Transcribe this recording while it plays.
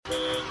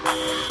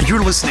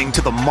You're listening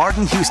to The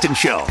Martin Houston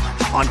Show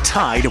on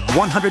Tide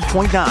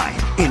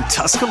 100.9 in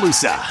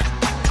Tuscaloosa.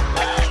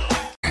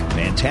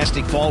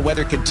 Fantastic fall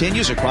weather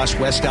continues across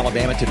West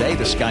Alabama today.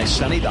 The sky's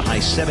sunny, the high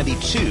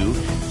 72.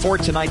 For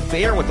tonight,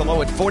 fair with the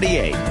low at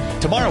 48.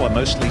 Tomorrow, a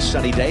mostly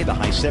sunny day, the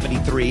high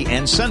 73.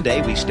 And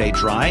Sunday, we stay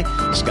dry.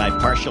 The sky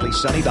partially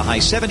sunny, the high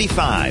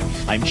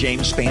 75. I'm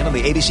James Spann on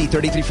the ABC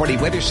 3340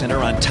 Weather Center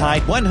on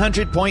Tide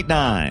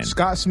 100.9.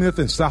 Scott Smith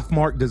and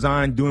Softmark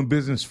Design, doing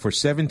business for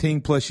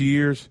 17 plus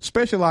years,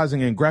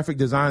 specializing in graphic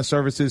design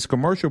services,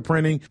 commercial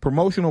printing,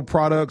 promotional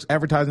products,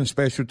 advertising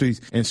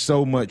specialties, and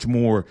so much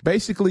more.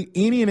 Basically,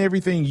 any and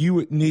everything you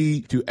would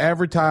need to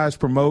advertise,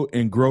 promote,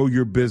 and grow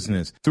your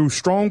business. Through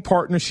strong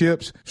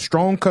partnerships,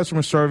 strong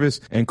customer service,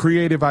 and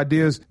creative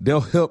ideas,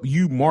 they'll help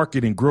you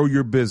market and grow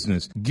your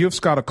business. Give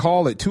Scott a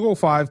call at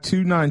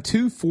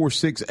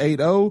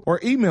 205-292-4680 or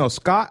email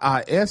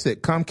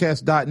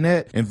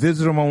scottis@comcast.net and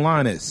visit them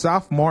online at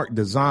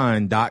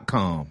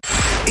softmarkdesign.com.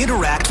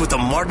 Interact with The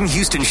Martin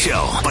Houston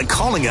Show by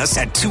calling us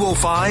at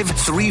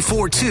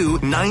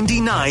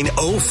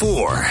 205-342-9904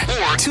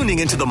 or tuning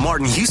into The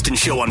Martin Houston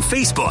Show on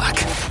Facebook.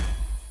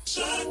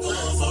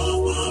 Shackles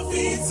on my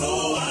feet so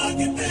I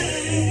can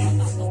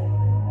dance.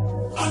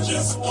 I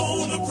just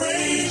wanna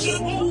praise you.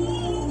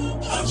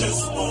 I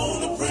just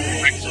wanna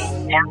praise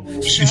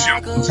you. She's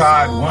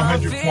Tide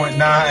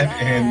 100.9,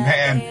 and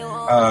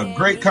man,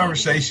 great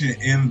conversation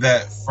in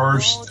that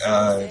first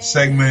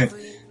segment.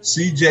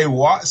 CJ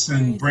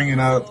Watson bringing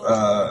up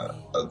a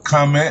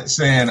comment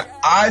saying,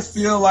 I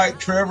feel like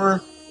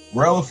Trevor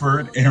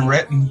Relaford and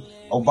Retton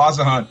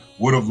Obasahan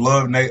would have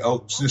loved Nate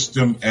Oates'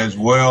 system as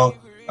well.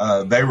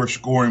 They were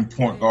scoring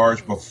point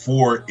guards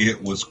before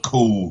it was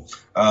cool.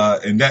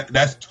 And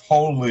that's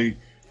totally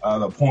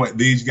the point.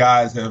 These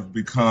guys have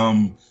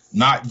become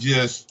not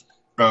just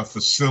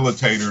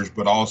facilitators,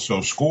 but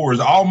also scorers.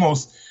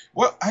 Almost,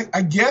 well,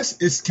 I guess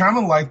it's kind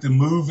of like the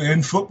move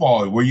in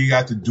football where you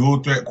got the dual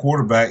threat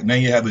quarterback. Now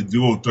you have the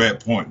dual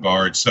threat point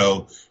guard.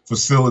 So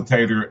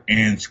facilitator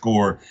and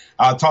scorer.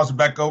 I'll toss it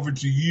back over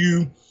to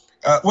you.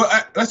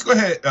 Let's go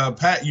ahead.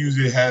 Pat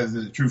usually has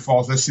the true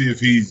false. Let's see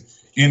if he's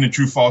in the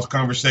true false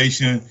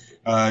conversation.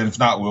 And if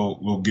not,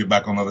 we'll get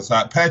back on the other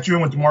side. Pat, you're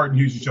in with the Martin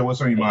Houston Show.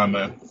 What's on your mind,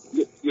 man?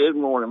 Good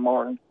morning,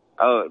 Martin.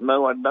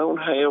 No, I don't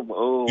have.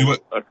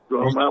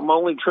 My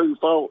only true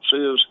false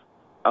is,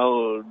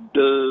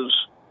 does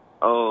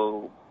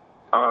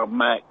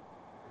Mac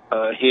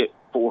hit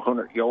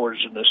 400 yards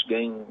in this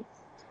game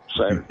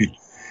Saturday?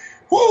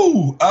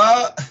 Woo!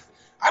 I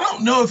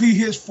don't know if he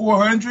hits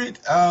 400.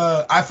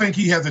 I think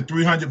he has a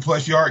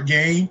 300-plus yard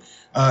game.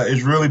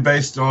 It's really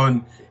based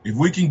on if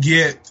we can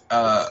get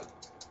a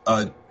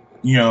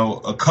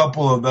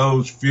couple of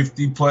those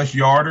 50-plus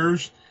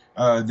yarders,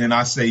 then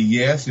I say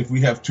yes. If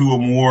we have two or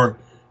more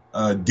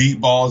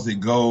deep balls that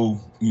go,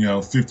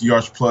 50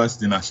 yards plus,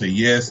 then I say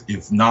yes.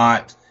 If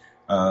not,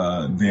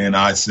 then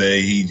I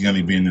say he's going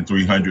to be in the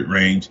 300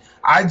 range.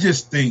 I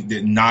just think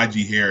that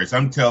Najee Harris,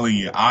 I'm telling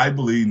you, I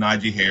believe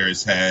Najee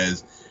Harris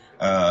has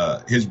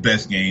his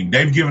best game.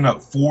 They've given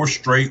up 4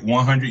 straight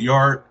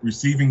 100-yard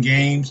receiving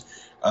games,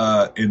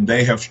 and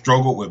they have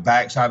struggled with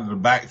backside of the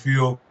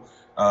backfield.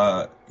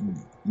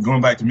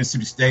 Going back to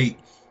Mississippi State,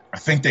 I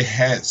think they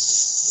had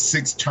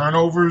 6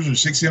 turnovers or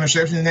 6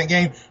 interceptions in that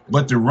game,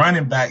 but the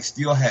running back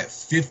still had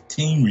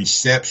 15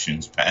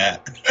 receptions,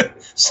 Pat. Great.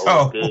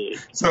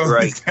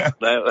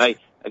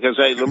 Because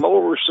the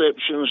more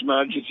receptions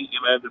Najee can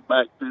get out of the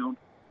backfield,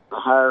 the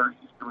higher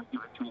he's going to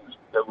give a chance to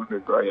go in the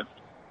draft.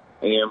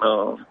 And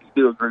you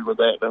do agree with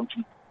that, don't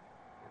you?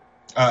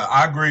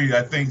 I agree.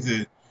 I think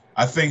that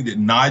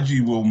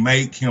Najee will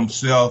make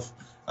himself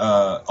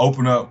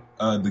open up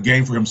the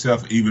game for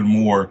himself even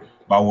more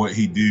by what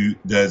he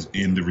does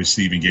in the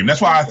receiving game.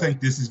 That's why I think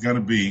this is going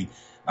to be.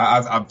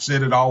 I've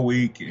said it all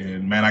week,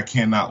 and man, I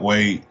cannot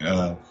wait.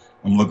 I'm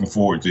looking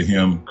forward to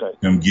him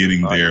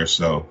getting there.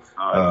 So,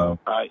 all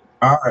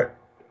right.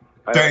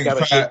 Thanks, I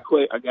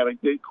got a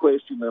good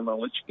question, and I'll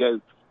let you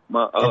go.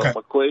 My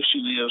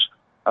question is,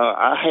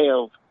 I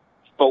have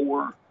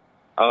 4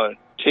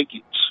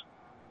 tickets,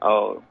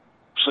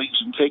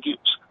 season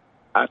tickets.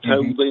 I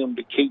told them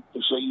to keep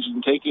the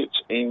season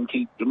tickets and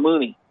keep the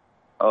money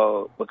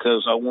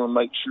because I want to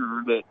make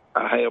sure that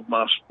I have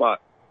my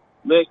spot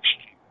next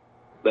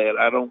year, that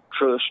I don't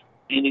trust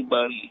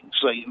anybody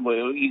saying,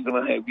 well, you're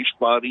going to have your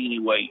spot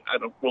anyway. I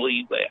don't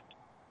believe that.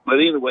 But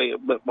anyway,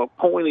 my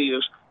point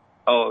is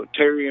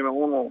Terrion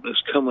Arnold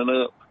is coming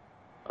up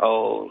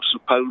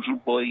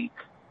supposedly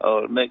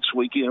next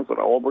weekend for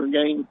the Auburn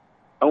game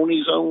on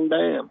his own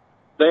dime.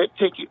 That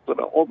ticket for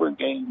the Auburn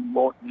game,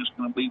 Martin, is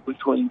going to be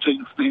between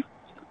 $250 and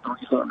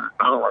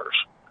 $300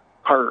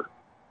 per.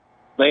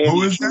 That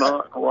is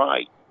not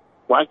right.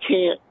 Why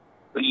can't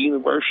the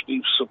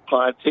university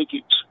supply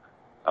tickets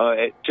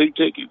at 2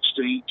 tickets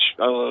to each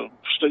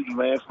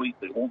student athlete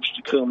that wants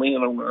to come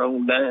in on their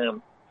own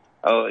dime?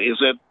 Is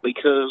that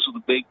because of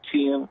the Big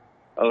Ten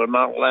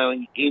not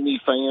allowing any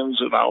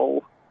fans at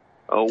all?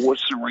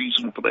 What's the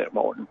reason for that,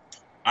 Martin?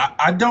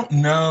 I don't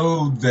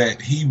know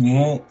that he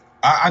won't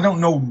I don't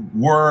know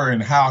where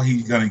and how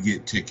he's going to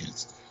get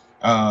tickets.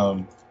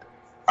 I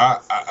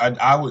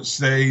would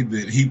say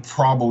that he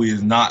probably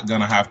is not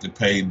going to have to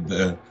pay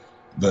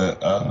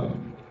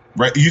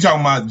you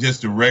talking about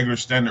just the regular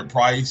standard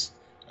price?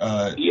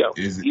 Yeah.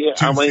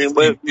 I mean,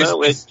 but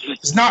no,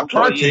 it's not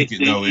per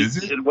ticket though, is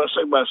it? What's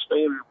say by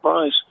standard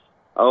price?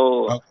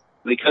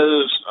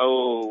 Because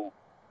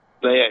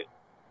that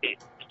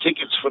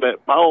tickets for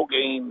that ball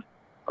game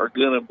are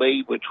going to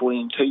be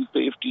between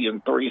 $250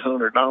 and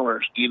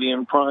 $300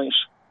 get-in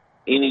price.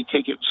 Any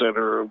tickets that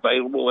are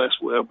available, that's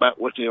about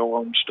what they're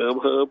on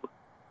StubHub.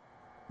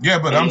 Yeah,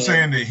 but I'm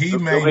saying that he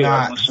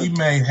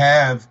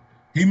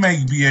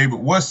may be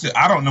able.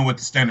 I don't know what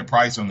the standard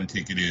price on the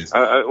ticket is.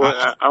 I'm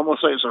gonna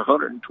say it's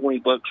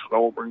 $120 for the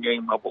Auburn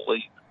game, I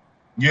believe.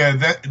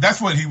 Yeah, that's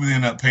what he would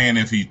end up paying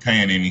if he's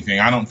paying anything.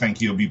 I don't think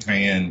he'll be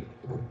paying.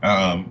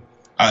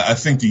 I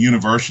think the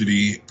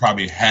university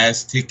probably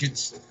has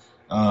tickets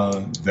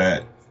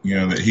that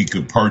he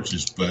could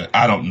purchase, but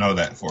I don't know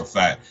that for a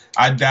fact.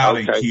 I doubt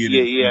a kid.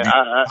 Yeah.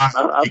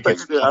 I think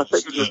if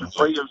the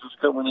Friars is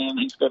coming in,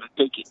 he's got a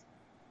ticket.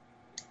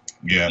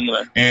 Yeah,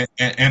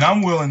 and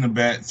I'm willing to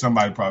bet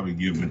somebody probably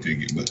give him a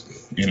ticket, but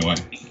anyway.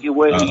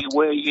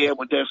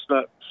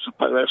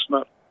 But that's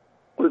not.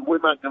 We're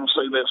not going to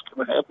say that's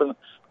going to happen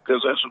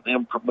because that's an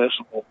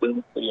impermissible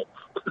benefit.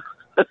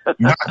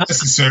 Not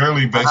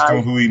necessarily based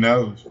on who he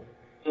knows.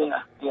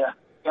 Yeah.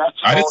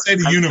 I didn't say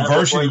the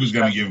university was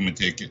going to give him a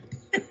ticket.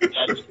 Thank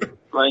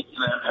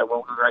you. Have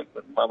a great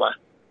one. Bye-bye.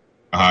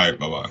 All right,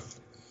 bye-bye.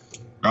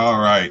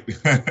 All right.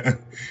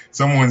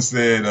 Someone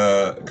said,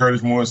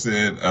 Curtis Moore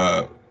said,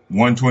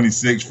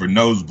 126 for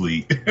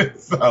nosebleed.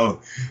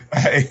 So,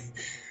 hey,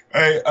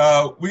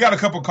 we got a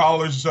couple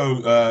callers.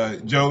 So,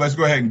 Joe, let's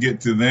go ahead and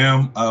get to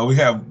them. We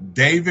have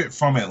David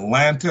from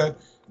Atlanta.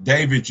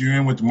 David, you're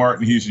in with the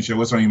Martin Houston Show.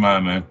 What's on your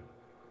mind, man?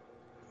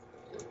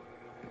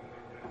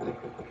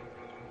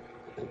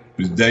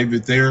 Is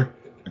David there?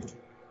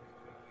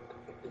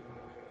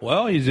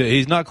 Well,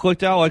 he's not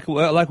clicked out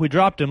like we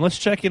dropped him. Let's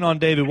check in on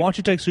David. Why don't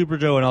you take Super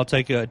Joe and I'll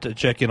take to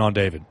check in on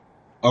David.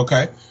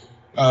 Okay.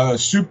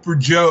 Super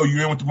Joe,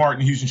 you're in with the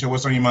Martin Houston Show.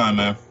 What's on your mind,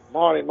 man?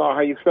 Marty, how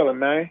you feeling,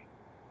 man?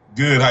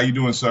 Good. How you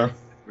doing, sir?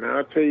 Man,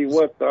 I tell you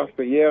what, I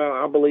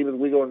believe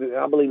we got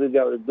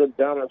a good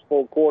dominant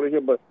full quarter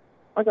here, but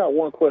I got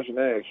one question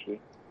to ask you.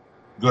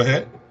 Go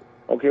ahead.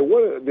 Okay,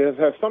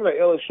 has some of the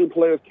LSU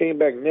players came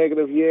back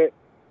negative yet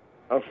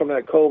from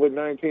that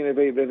COVID-19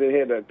 that they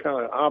had to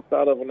kind of opt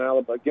out of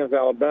against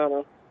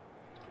Alabama?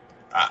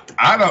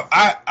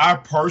 I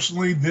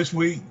personally this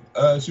week,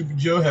 Super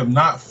Joe, have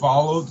not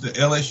followed the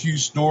LSU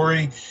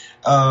story.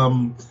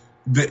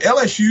 The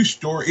LSU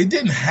story, it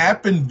didn't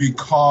happen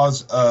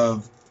because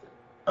of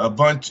a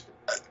bunch.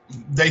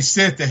 They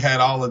said they had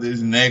all of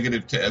these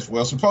negative tests.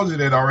 Well, supposedly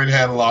they'd already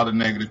had a lot of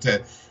negative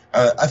tests.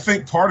 I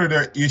think part of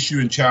their issue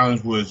and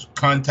challenge was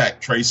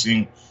contact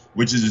tracing,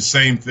 which is the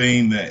same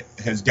thing that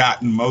has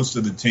gotten most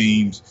of the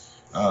teams.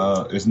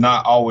 It's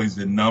not always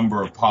the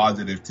number of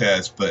positive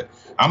tests, but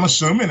I'm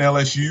assuming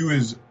LSU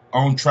is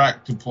on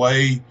track to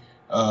play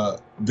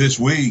this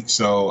week.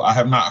 So I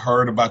have not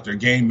heard about their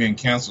game being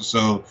canceled.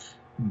 So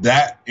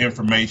that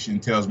information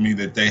tells me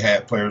that they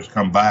had players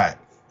come back.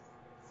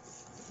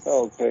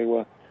 Okay,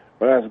 well,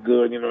 that's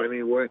good,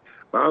 anyway.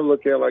 But I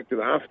look at it like this.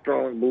 I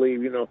strongly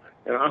believe,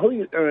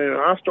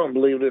 I strongly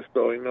believe this,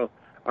 though,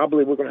 I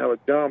believe we're going to have a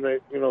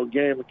dominant,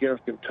 game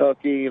against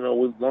Kentucky, as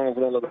long as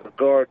we don't let the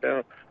guard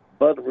down.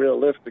 But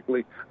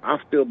realistically, I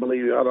still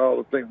believe out of all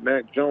the things,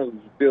 Mac Jones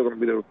is still going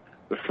to be the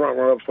front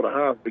runner up for the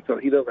Heisman because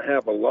he doesn't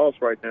have a loss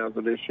right now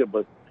to this year,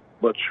 but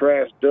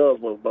Trash does,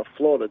 but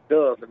Florida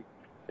does. And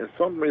in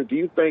some ways, do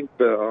you think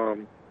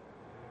the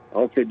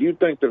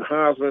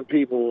Heisman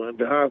people and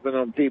the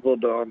Heisman people,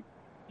 do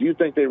you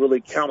think they really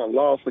count a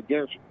loss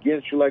against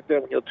you like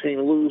that when your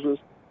team loses?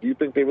 Do you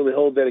think they really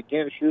hold that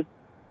against you?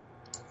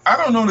 I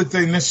don't know that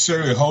they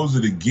necessarily hold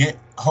it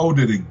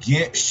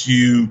against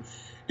you.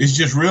 It's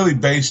just really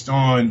based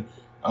on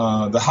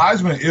the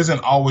Heisman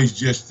isn't always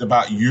just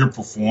about your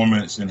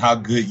performance and how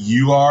good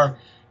you are.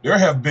 There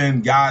have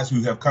been guys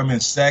who have come in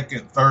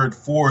second, third,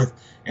 fourth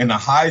in the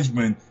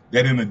Heisman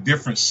that in a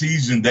different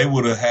season they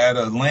would have had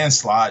a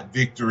landslide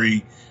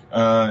victory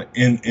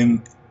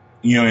in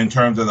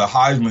terms of the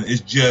Heisman.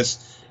 It's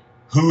just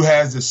who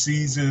has the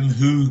season,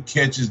 who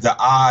catches the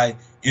eye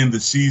in the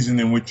season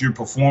in which you're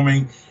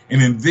performing.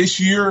 And in this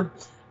year,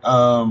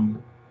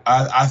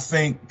 I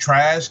think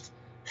Trask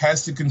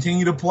has to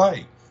continue to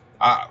play.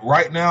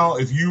 Right now,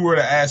 if you were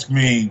to ask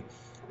me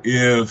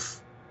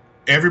if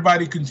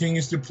everybody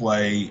continues to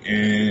play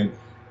and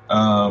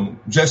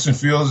Justin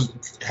Fields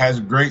has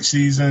a great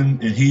season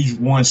and he's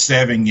won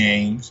 7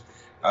 games,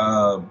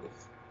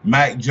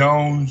 Mac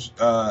Jones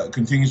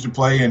continues to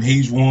play and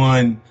he's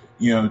won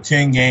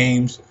 10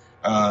 games,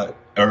 or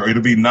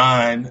it'll be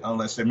 9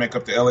 unless they make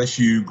up the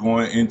LSU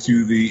going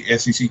into the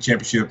SEC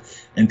championship.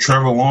 And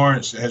Trevor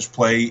Lawrence has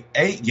played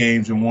 8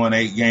 games and won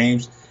 8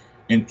 games.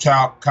 And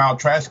Kyle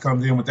Trask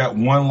comes in with that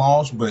 1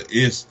 loss, but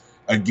it's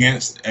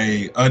against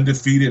a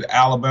undefeated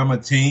Alabama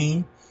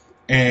team.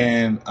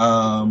 and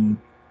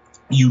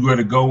you were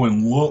to go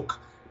and look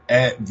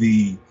at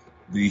the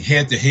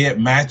head-to-head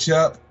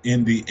matchup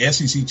in the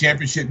SEC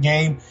championship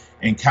game,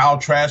 and Kyle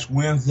Trask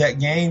wins that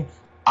game,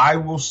 I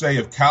will say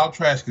if Kyle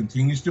Trask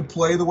continues to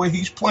play the way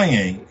he's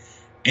playing,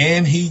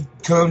 and he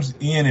comes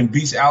in and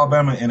beats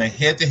Alabama in a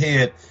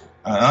head-to-head,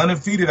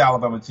 undefeated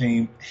Alabama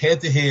team,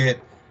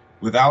 head-to-head,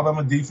 with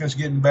Alabama defense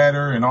getting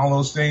better and all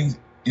those things,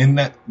 in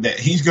that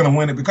he's going to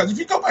win it. Because if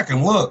you go back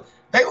and look,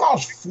 they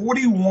lost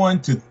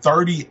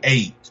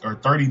 41-38 or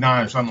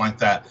 39 or something like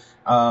that,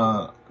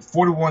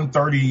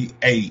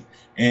 41-38,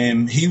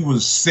 and he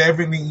was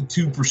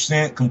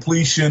 72%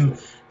 completion,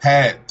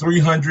 had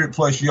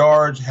 300-plus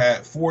yards,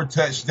 had 4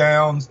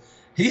 touchdowns.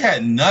 He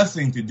had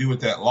nothing to do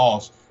with that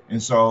loss.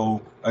 And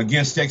so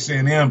against Texas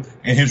A&M,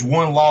 and his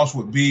one loss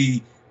would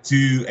be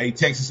to a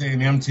Texas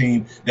A&M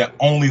team that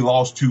only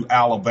lost to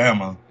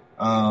Alabama.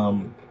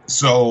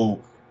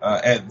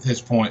 At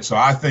this point, so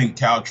I think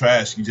Kyle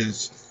Trask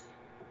just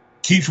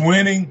keeps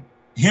winning.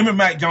 Him and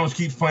Mac Jones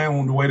keeps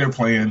playing the way they're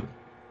playing.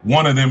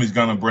 One of them is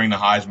going to bring the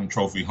Heisman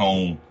Trophy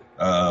home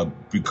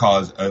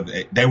because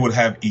they would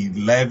have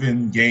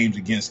 11 games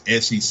against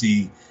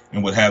SEC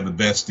and would have the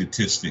best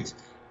statistics.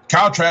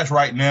 Kyle Trask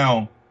right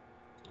now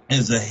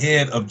is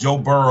ahead of Joe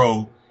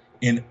Burrow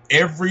in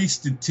every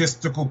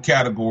statistical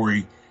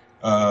category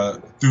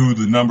through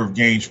the number of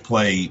games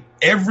played.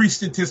 Every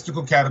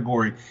statistical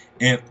category,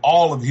 and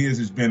all of his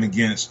has been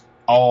against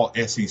all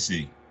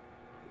SEC.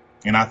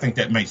 And I think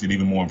that makes it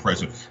even more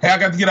impressive. Hey, I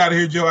got to get out of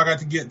here, Joe. I got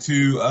to get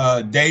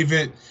to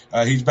David.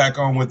 He's back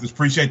on with us.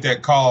 Appreciate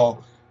that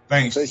call.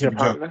 Thanks,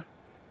 Super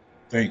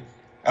Joe.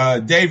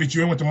 David,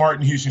 you're in with the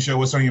Martin Houston Show.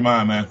 What's on your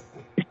mind, man?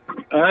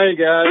 Hey,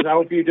 guys. I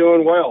hope you're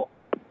doing well.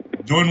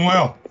 Doing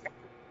well.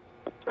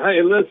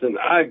 Hey, listen,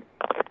 I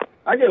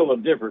get a little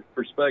different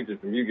perspective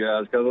from you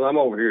guys because I'm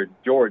over here in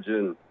Georgia,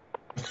 and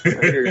I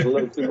hear a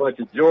little too much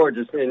of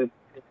Georgia.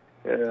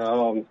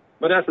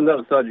 But that's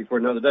another subject for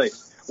another day.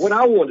 What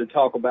I wanted to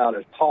talk about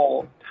is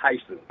Paul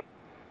Tyson.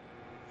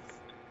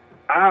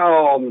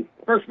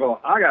 First of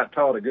all, I got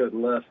taught a good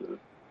lesson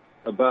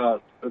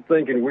about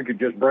thinking we could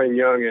just bring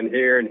Young in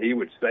here and he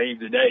would save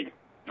the day.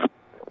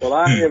 Well,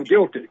 I am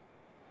guilty.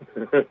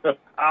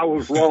 I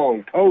was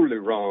wrong, totally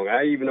wrong.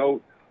 I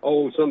even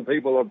owe some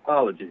people an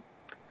apology.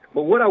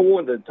 But what I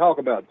wanted to talk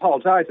about, Paul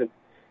Tyson,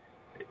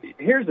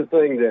 here's the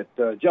thing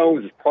that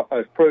Jones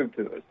has proved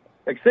to us.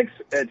 At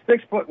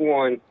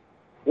 6'1",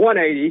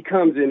 180, he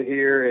comes in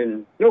here,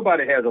 and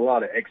nobody has a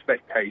lot of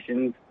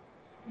expectations,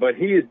 but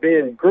he has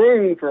been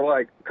groomed for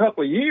like a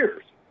couple of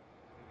years.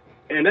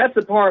 And that's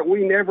the part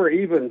we never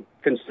even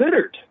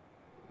considered,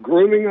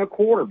 grooming a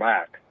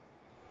quarterback.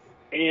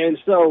 And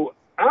so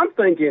I'm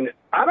thinking,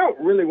 I don't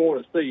really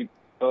want to see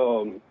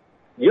Young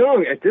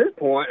at this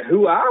point.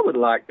 Who I would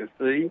like to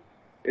see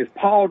is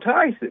Paul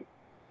Tyson.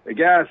 The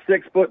guy's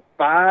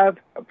 6'5".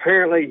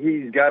 Apparently,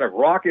 he's got a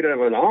rocket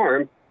of an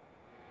arm,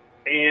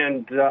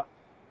 and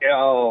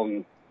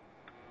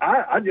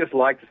I just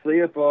like to see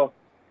if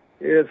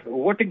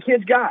what the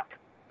kid's got.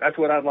 That's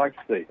what I'd like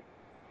to see.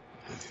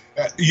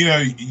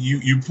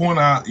 You point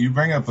out, you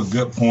bring up a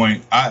good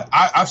point.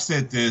 I've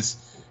said this.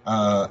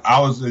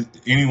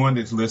 Anyone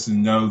that's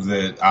listened knows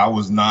that I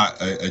was not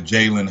a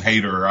Jalen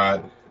hater. I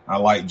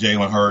like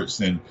Jalen Hurts,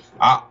 and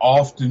I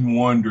often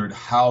wondered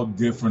how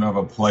different of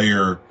a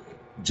player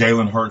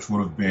Jalen Hurts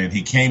would have been.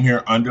 He came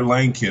here under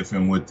Lane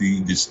Kiffin with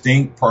the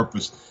distinct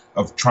purpose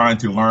of trying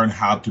to learn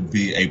how to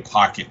be a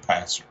pocket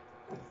passer.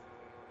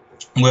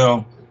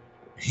 Well,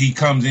 he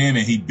comes in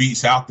and he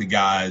beats out the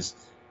guys,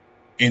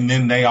 and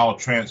then they all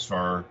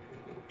transfer.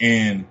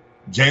 And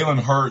Jalen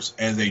Hurts,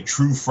 as a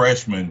true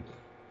freshman,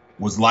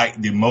 was like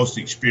the most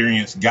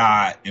experienced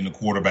guy in the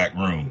quarterback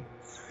room.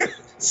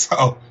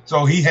 So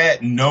he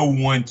had no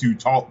one to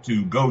talk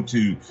to, go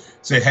to,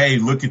 say, hey,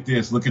 look at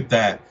this, look at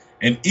that.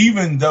 And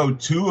even though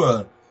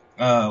Tua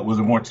was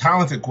a more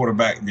talented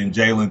quarterback than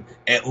Jalen,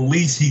 at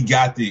least he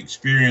got the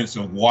experience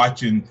of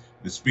watching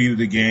the speed of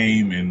the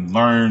game and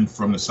learn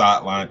from the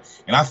sideline.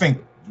 And I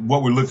think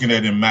what we're looking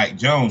at in Mac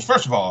Jones,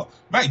 first of all,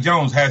 Mac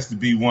Jones has to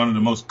be one of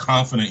the most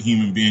confident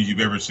human beings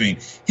you've ever seen.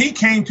 He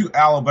came to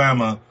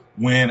Alabama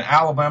when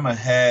Alabama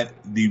had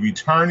the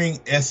returning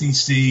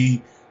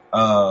SEC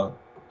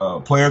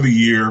Player of the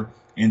Year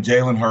in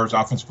Jalen Hurts,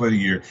 Offensive Player of the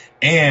Year,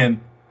 and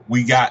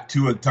we got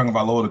Tua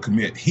Tagovailoa to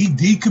commit. He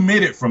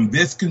decommitted from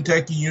this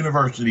Kentucky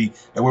University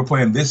that we're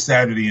playing this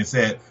Saturday and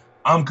said,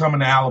 I'm coming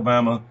to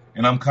Alabama,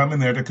 and I'm coming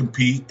there to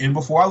compete, and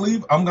before I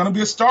leave, I'm going to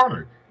be a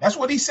starter. That's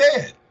what he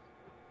said.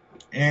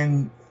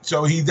 And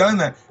so he done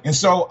that. And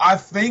so I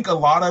think a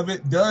lot of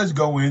it does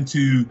go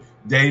into,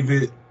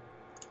 David,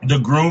 the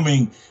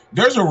grooming.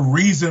 There's a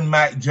reason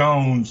Mac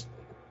Jones –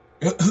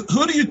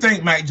 who do you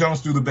think Mac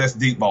Jones threw the best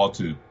deep ball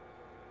to?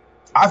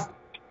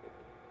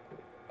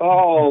 You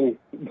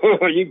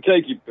can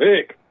take your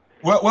pick.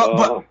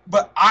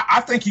 But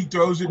I think he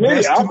throws it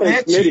best to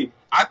Mechie.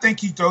 I think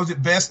he throws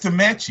it best to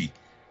Mechie.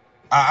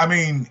 I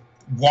mean,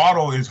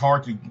 Waddle is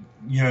hard to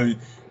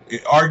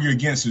argue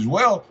against as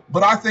well,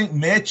 but I think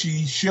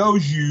Mechie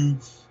shows you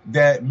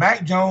that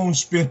Mac Jones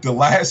spent the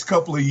last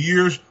couple of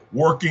years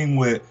working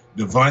with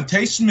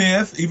Devontae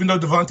Smith. Even though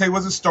Devontae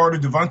was a starter,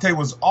 Devontae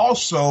was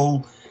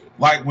also,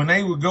 like, when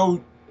they would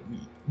go,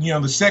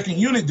 the second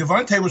unit,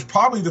 Devontae was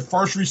probably the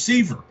first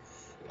receiver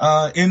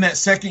in that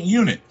second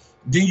unit.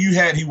 Then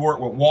he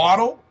worked with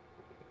Waddle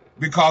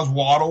because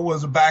Waddle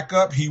was a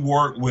backup. He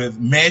worked with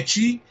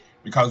Mechie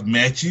because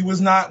Mechie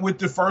was not with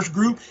the first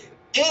group.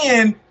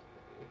 And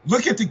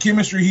look at the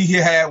chemistry he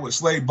had with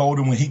Slade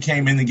Bolden when he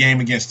came in the game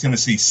against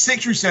Tennessee.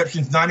 6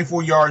 receptions,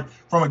 94 yards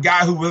from a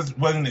guy who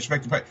wasn't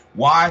expected to play.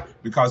 Why?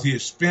 Because he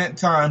had spent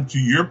time, to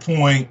your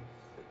point,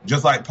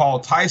 just like Paul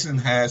Tyson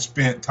has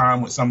spent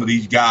time with some of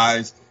these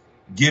guys,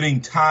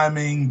 getting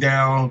timing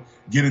down,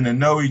 getting to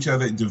know each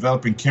other,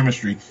 developing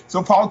chemistry.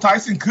 So Paul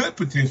Tyson could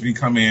potentially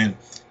come in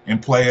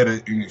and play at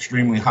an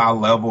extremely high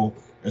level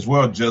as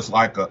well, just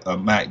like a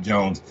Mac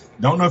Jones.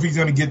 Don't know if he's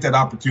going to get that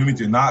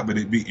opportunity or not, but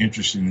it'd be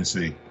interesting to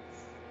see.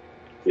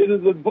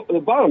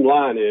 The bottom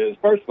line is,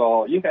 first of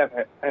all, you have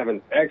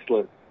an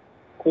excellent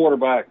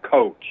quarterback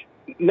coach.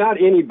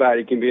 Not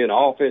anybody can be an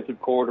offensive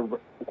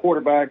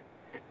quarterback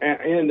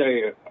and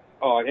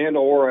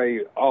or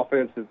a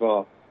offensive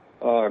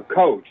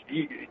coach.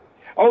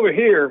 Over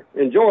here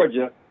in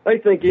Georgia, they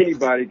think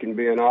anybody can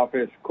be an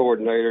offensive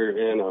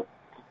coordinator and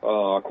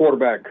a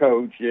quarterback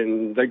coach,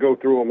 and they go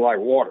through them like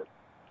water.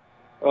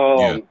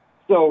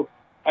 So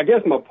I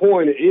guess my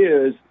point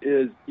is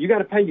you got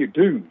to pay your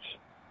dues.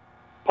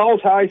 Paul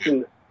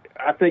Tyson,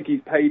 I think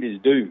he's paid his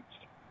dues.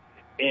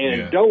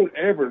 And don't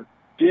ever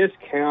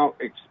discount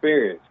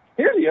experience.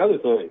 Here's the other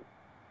thing.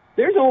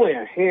 There's only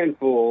a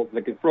handful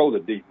that can throw the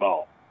deep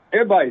ball.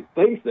 Everybody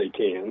thinks they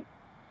can,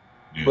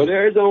 but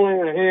there's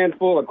only a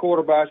handful of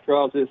quarterbacks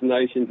across this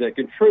nation that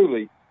can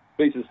truly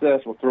be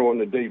successful throwing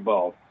the deep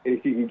ball. And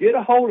if you can get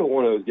a hold of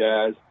one of those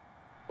guys,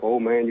 oh,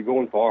 man, you're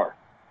going far.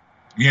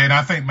 Yeah, and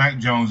I think Mac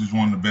Jones is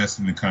one of the best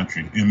in the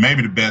country, and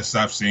maybe the best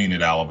I've seen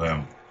at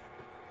Alabama.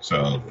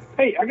 So,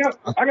 hey, I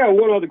got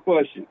one other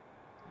question.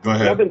 Go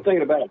ahead. I've been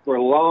thinking about it for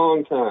a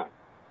long time.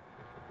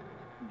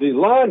 The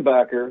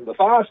linebacker, the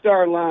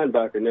 5-star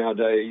linebacker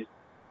nowadays,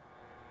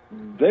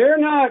 they're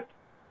not,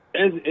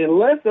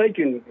 unless they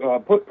can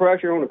put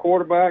pressure on the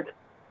quarterback,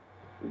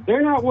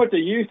 they're not what they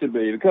used to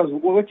be. Because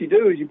what you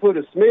do is you put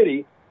a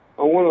Smitty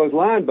on one of those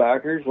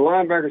linebackers. The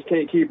linebackers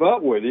can't keep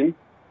up with him,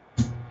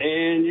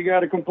 and you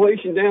got a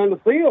completion down the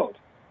field.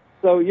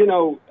 So,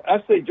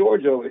 I see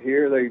Georgia over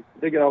here,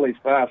 they get all these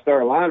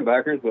 5-star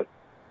linebackers, but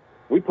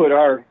we put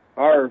our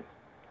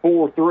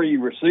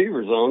 4-3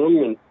 receivers on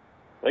them, and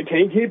they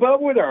can't keep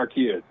up with our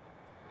kids.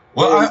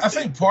 Well, I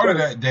think part of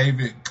that,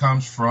 David,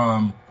 comes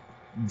from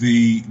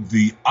the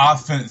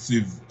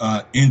offensive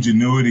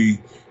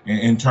ingenuity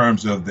in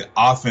terms of the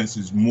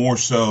offenses more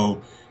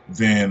so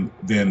than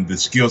the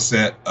skill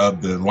set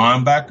of the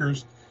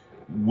linebackers.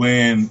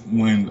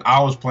 When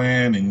I was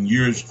playing in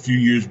few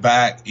years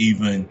back,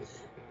 even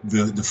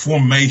the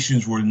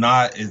formations were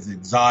not as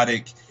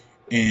exotic,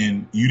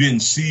 and you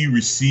didn't see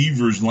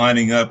receivers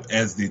lining up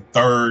as the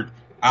third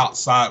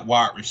outside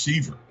wide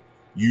receiver.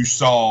 You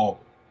saw,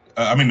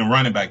 the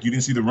running back. You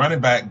didn't see the running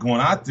back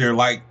going out there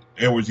like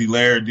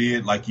Edwards-Helaire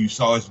did, like you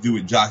saw us do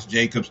with Josh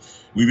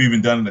Jacobs. We've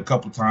even done it a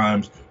couple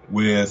times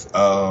with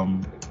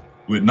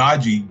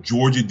Najee.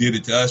 Georgia did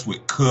it to us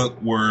with Cook,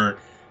 where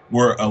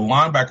a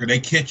linebacker,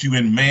 they catch you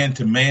in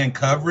man-to-man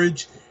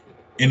coverage,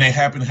 and they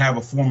happen to have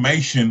a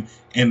formation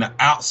in the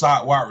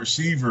outside wide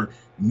receiver.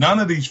 None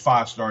of these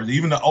 5-stars,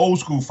 even the old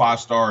school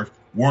 5-stars,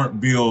 weren't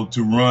built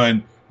to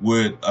run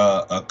with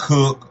a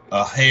Cook,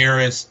 a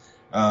Harris,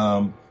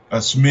 a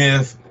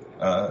Smith,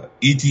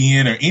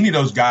 Etienne, or any of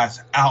those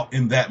guys out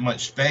in that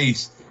much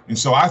space. And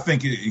so I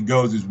think it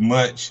goes as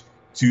much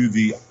to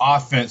the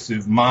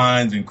offensive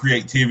minds and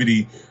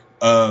creativity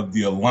of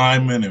the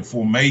alignment and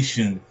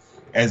formation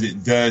as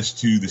it does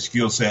to the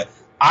skill set.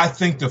 I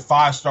think the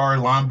 5-star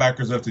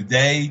linebackers of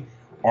today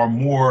are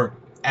more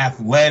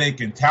athletic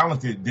and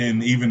talented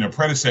than even their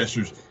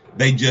predecessors.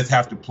 They just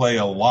have to play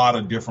a lot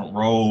of different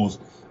roles,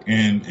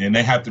 and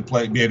they have to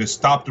be able to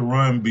stop the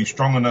run, be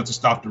strong enough to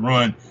stop the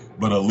run,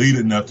 but elite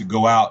enough to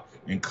go out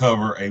and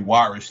cover a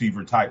wide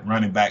receiver type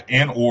running back,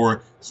 and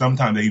or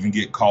sometimes they even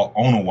get caught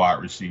on a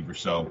wide receiver.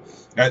 So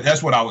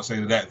that's what I would say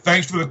to that.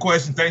 Thanks for the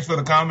question. Thanks for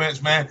the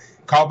comments, man.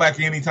 Call back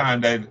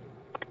anytime, David.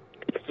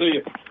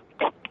 See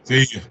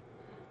you.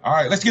 All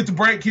right, let's get the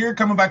break here.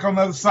 Coming back on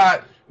the other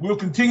side, we'll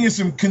continue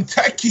some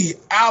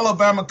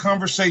Kentucky-Alabama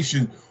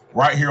conversation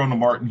right here on the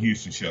Martin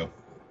Houston Show.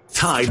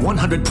 Tide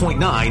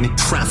 100.9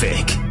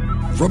 traffic.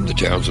 From the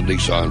Townsend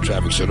Nissan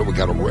Traffic Center, we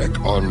got a wreck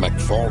on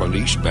McFarland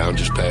eastbound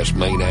just past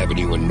Main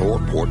Avenue in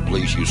Northport.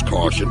 Please use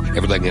caution.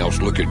 Everything else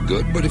looking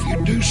good, but if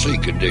you do see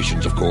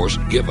conditions, of course,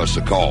 give us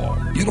a call.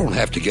 You don't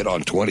have to get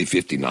on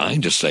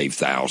 2059 to save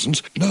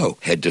thousands. No,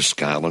 head to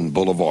Skyland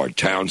Boulevard,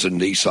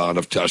 Townsend Nissan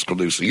of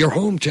Tuscaloosa, your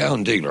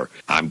hometown dealer.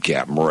 I'm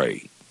Captain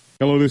Ray.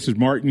 Hello, this is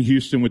Martin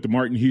Houston with the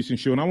Martin Houston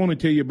Show, and I want to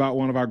tell you about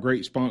one of our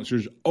great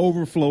sponsors,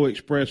 Overflow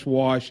Express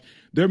Wash.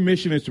 Their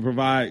mission is to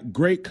provide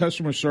great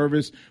customer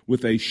service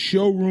with a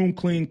showroom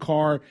clean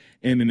car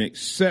and an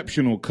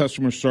exceptional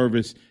customer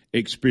service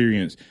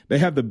experience. They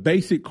have the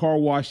basic car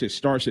wash that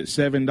starts at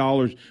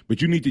 $7,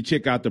 but you need to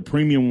check out the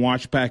premium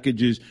wash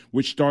packages,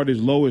 which start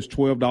as low as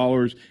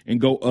 $12 and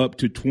go up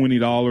to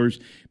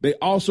 $20. They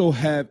also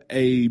have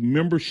a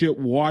membership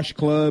wash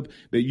club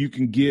that you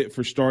can get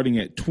for starting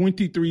at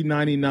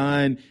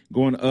 $23.99,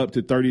 going up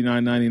to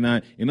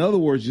 $39.99. In other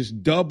words,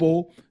 just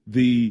double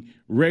the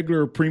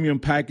regular premium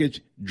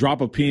package,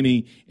 drop a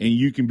penny, and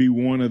you can be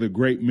one of the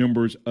great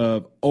members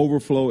of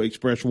Overflow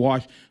Express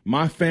Wash.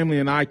 My family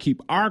and I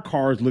keep our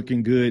cars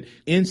looking good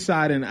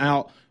inside and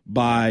out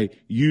by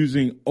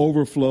using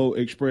Overflow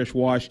Express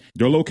Wash.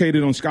 They're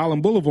located on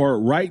Skyland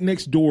Boulevard right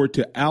next door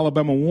to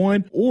Alabama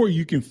One, or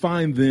you can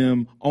find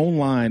them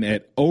online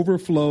at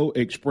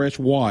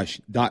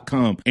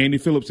overflowexpresswash.com. Andy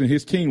Phillips and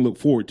his team look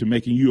forward to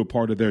making you a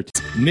part of their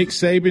team. Nick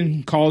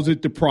Saban calls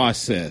it the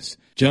process.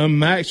 John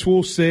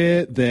Maxwell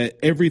said that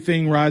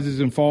everything rises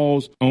and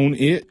falls on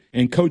it.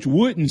 And Coach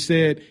Wooden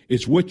said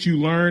it's what you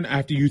learn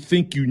after you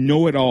think you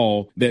know it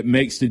all that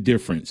makes the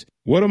difference.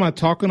 What am I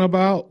talking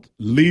about?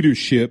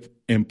 Leadership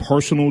and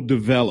personal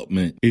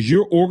development. Is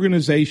your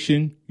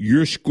organization,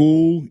 your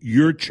school,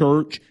 your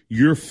church,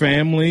 your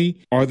family,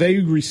 are they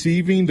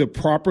receiving the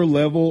proper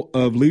level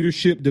of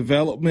leadership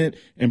development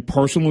and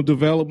personal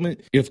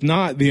development? If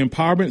not, the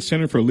Empowerment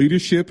Center for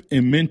Leadership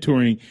and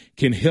Mentoring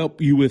can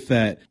help you with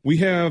that. We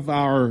have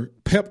our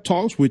Pep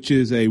Talks, which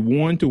is a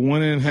 1 to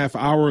 1.5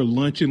 hour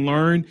lunch and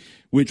learn,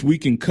 which we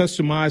can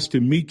customize to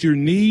meet your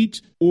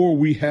needs, or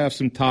we have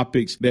some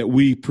topics that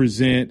we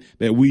present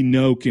that we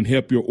know can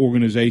help your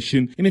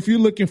organization. And if you're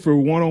looking for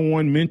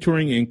one-on-one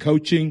mentoring and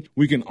coaching,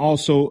 we can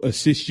also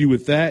assist you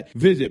with that.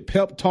 Visit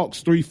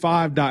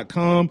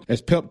peptalks35.com.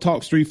 That's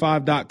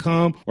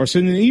peptalks35.com, or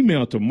send an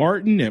email to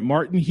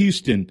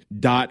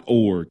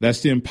martin@martinhouston.org.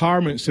 That's the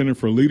Empowerment Center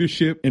for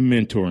Leadership and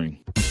Mentoring.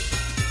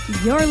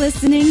 You're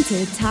listening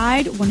to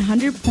Tide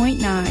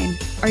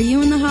 100.9. Are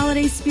you in the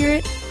holiday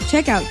spirit?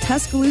 Check out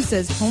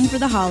Tuscaloosa's Home for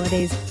the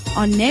Holidays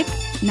on Nick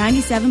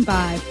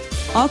 97.5.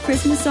 All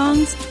Christmas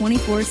songs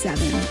 24/7.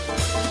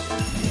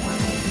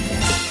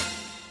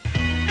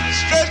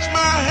 Stretch my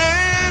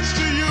hands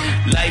to you.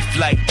 Life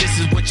like this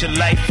is what your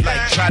life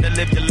like. Try to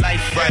live the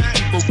life right.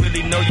 People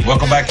really know you.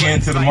 Welcome back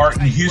into the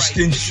Martin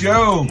Houston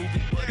Show.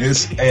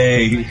 It's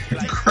a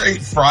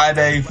great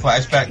Friday,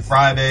 Flashback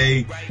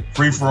Friday,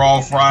 Free for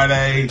All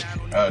Friday,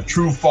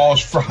 True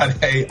False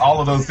Friday,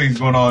 all of those things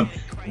going on.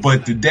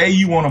 But the day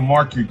you want to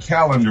mark your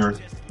calendar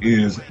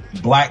is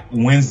Black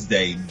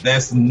Wednesday.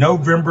 That's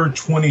November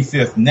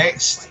 25th.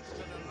 Next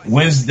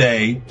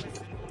Wednesday,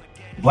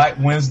 Black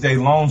Wednesday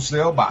loan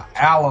sale by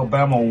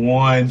Alabama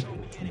One.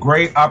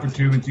 Great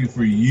opportunity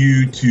for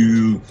you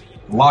to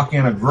lock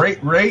in a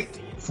great rate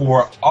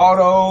for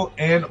auto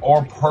and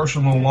or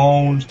personal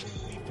loans.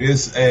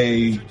 It's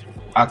I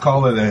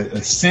call it a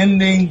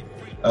ascending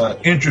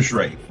interest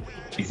rate.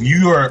 If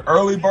you are an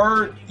early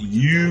bird,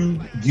 you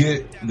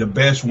get the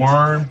best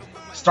worm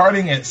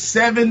starting at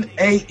 7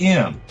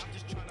 a.m.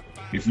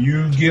 If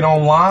you get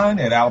online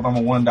at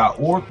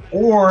alabama1.org,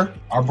 or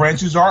our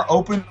branches are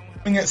open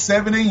at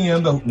 7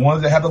 a.m., the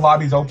ones that have the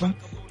lobbies open.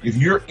 If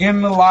you're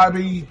in the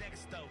lobby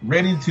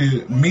ready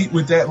to meet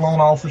with that loan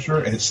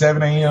officer at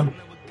 7 a.m.,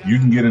 you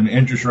can get an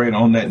interest rate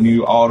on that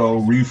new auto,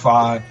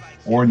 refi,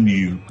 or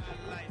new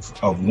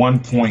of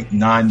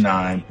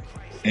 1.99.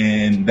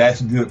 And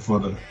that's good for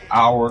the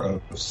hour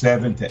of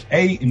 7 to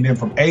 8. And then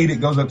from 8,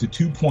 it goes up to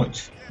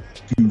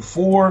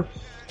 2.24.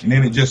 And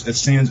then it just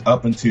ascends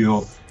up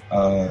until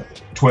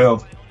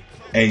 12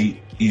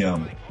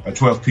 a.m. or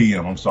 12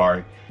 p.m. I'm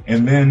sorry.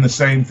 And then the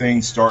same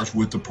thing starts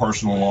with the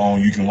personal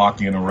loan. You can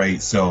lock in a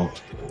rate. So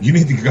you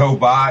need to go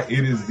by.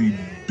 It is the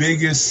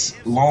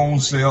biggest loan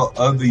sale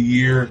of the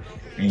year,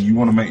 and you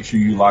want to make sure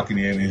you lock it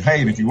in. And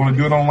hey, if you want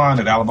to do it online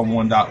at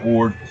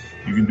alabama1.org,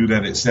 you can do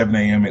that at 7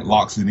 a.m. It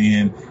locks it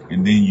in,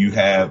 and then you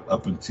have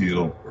up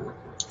until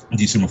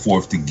December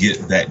 4th to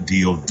get that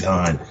deal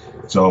done.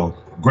 So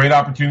great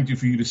opportunity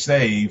for you to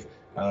save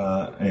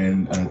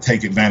and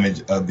take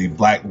advantage of the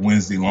Black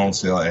Wednesday loan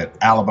sale at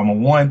Alabama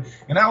One.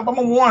 And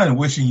Alabama One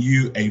wishing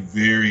you a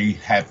very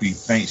happy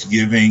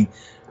Thanksgiving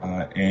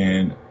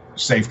and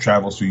safe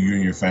travels to you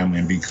and your family,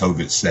 and be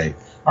COVID safe.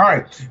 All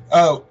right.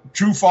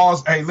 True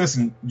false. Hey,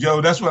 listen,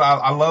 Joe, that's what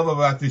I love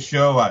about this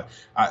show.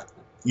 I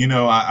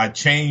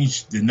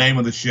changed the name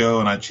of the show,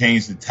 and I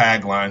changed the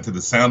tagline to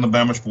the Sound of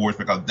Bama Sports,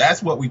 because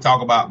that's what we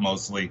talk about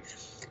mostly.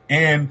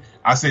 And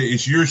I said,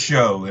 it's your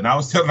show. And I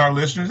was telling our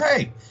listeners,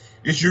 hey,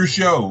 it's your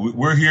show.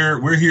 We're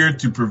here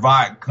to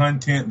provide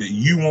content that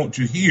you want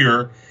to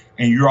hear,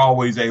 and you're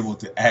always able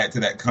to add to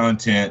that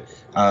content.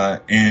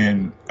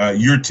 And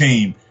your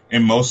team,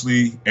 and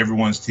mostly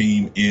everyone's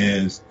team,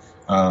 is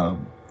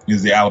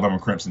the Alabama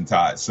Crimson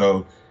Tide.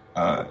 So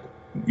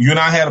you and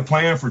I had a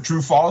plan for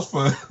true false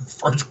for the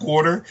first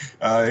quarter.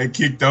 It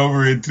kicked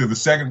over into the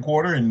second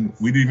quarter, and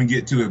we didn't even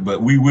get to it,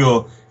 but we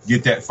will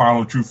get that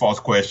final true false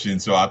question.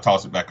 So I'll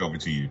toss it back over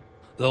to you.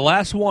 The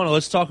last one.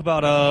 Let's talk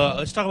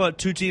about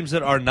two teams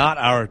that are not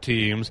our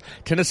teams.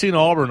 Tennessee and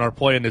Auburn are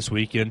playing this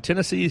weekend.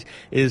 Tennessee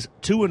is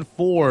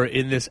 2-4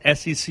 in this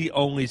SEC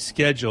only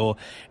schedule.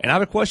 And I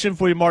have a question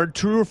for you, Martin.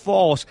 True or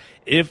false?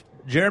 If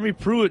Jeremy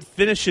Pruitt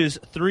finishes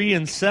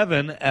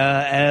 3-7,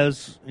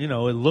 as you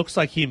know, it looks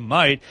like he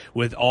might,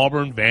 with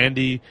Auburn,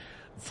 Vandy,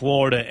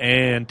 Florida,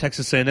 and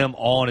Texas A&M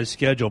all on his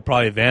schedule,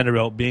 probably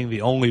Vanderbilt being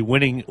the only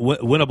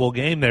winnable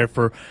game there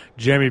for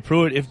Jeremy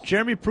Pruitt. If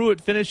Jeremy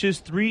Pruitt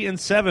finishes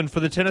 3-7 for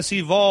the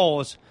Tennessee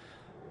Vols,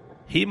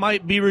 he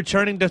might be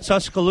returning to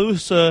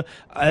Tuscaloosa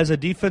as a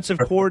defensive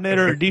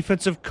coordinator or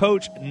defensive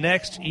coach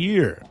next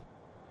year.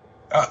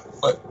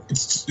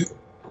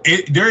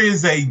 There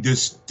is a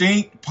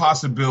distinct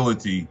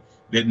possibility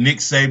that Nick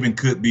Saban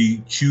could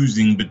be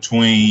choosing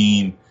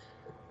between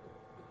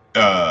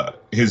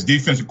his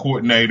defensive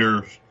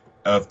coordinator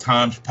of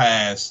times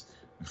past,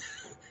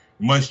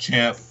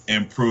 Muschamp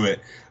and Pruitt.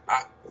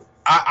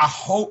 I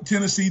hope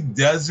Tennessee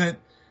doesn't.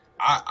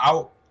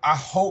 I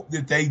hope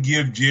that they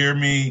give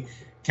Jeremy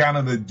kind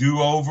of the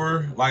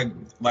do-over like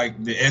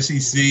the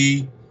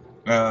SEC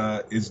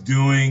is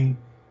doing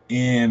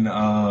in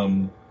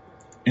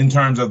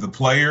terms of the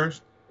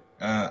players.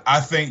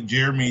 I think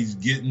Jeremy's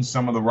getting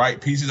some of the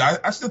right pieces.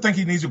 I still think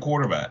he needs a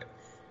quarterback,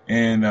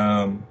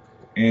 and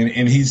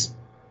he's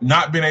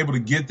not been able to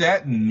get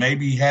that, and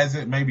maybe he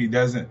hasn't, maybe he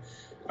doesn't.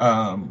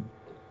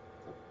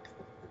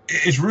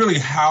 It's really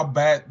how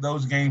bad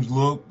those games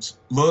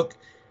look.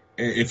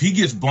 If he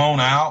gets blown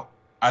out,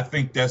 I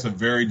think that's a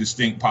very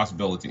distinct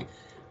possibility.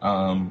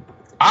 I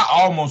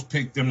almost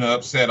picked them to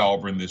upset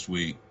Auburn this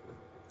week.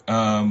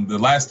 The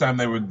last time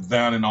they were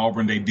down in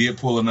Auburn, they did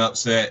pull an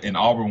upset, and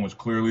Auburn was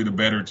clearly the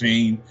better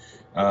team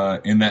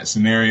in that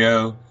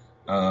scenario.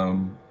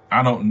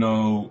 I don't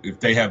know if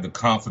they have the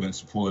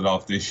confidence to pull it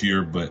off this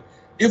year, but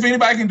if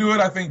anybody can do it,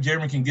 I think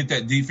Jeremy can get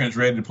that defense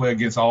ready to play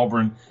against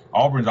Auburn.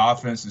 Auburn's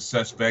offense is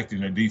suspect,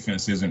 and their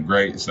defense isn't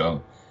great.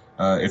 So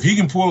if he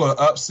can pull an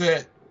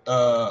upset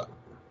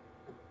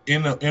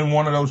in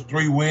one of those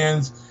 3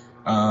 wins,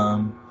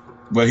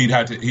 but he'd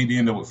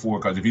end up with 4,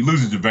 because if he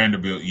loses to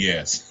Vanderbilt,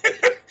 yes.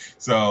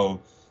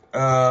 So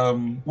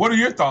what are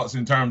your thoughts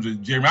in terms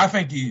of Jeremy? I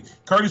think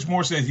Curtis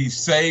Moore says he's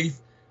safe,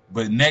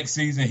 but next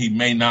season he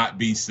may not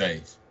be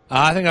safe.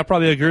 I think I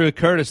probably agree with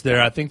Curtis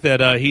there. I think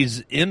that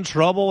he's in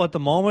trouble at the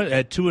moment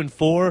at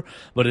 2-4,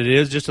 but it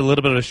is just a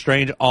little bit of a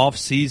strange off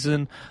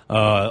season,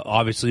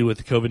 obviously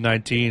with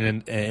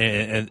COVID-19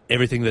 and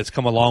everything that's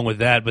come along with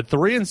that. But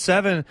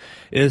 3-7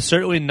 is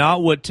certainly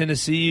not what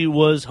Tennessee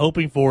was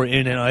hoping for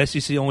in an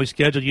SEC only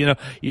schedule. You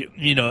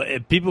know,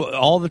 people,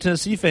 all the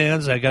Tennessee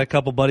fans. I got a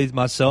couple buddies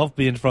myself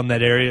being from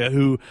that area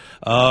who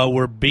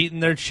were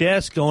beating their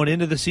chests going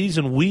into the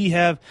season. We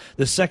have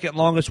the second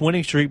longest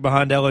winning streak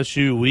behind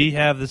LSU. We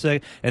have the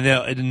and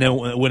then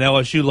when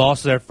LSU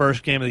lost their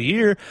first game of the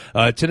year,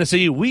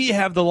 Tennessee, we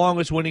have the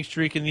longest winning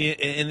streak in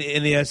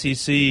the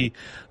SEC,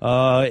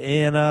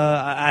 and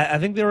I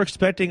think they were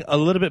expecting a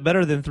little bit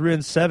better than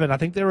 3-7. I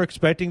think they were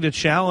expecting to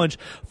challenge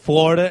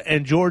Florida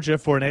and Georgia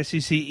for an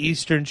SEC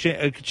Eastern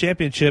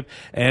championship,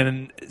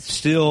 and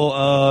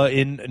still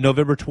in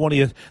November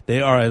 20th,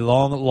 they are a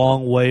long,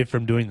 long way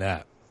from doing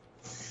that.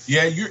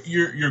 Yeah,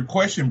 your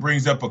question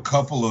brings up a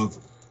couple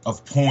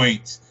of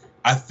points.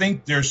 I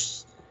think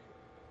there's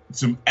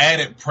some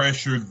added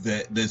pressure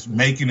that's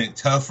making it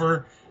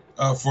tougher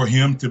for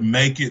him to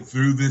make it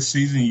through this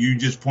season. You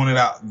just pointed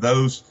out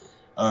those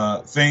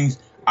things.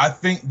 I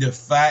think the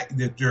fact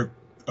that there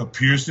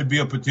appears to be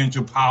a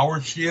potential power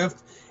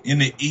shift in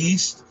the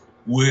East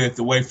with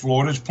the way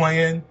Florida's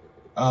playing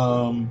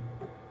hurts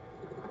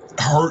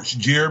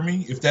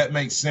Jeremy, if that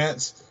makes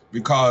sense,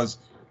 because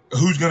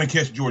who's going to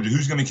catch Georgia?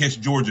 Who's going to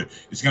catch Georgia?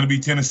 It's going to be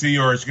Tennessee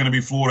or it's going to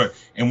be Florida.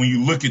 And when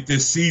you look at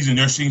this season,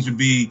 there seems to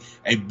be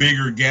a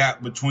bigger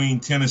gap between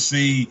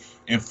Tennessee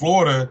and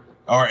Florida,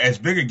 or as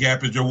big a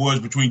gap as there was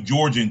between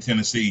Georgia and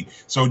Tennessee.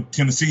 So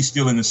Tennessee's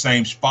still in the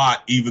same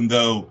spot, even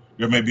though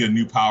there may be a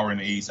new power in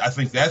the East. I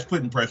think that's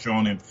putting pressure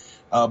on him.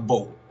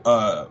 But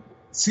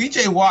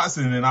C.J.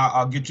 Watson, and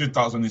I'll get your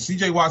thoughts on this.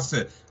 C.J. Watson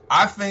said,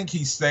 I think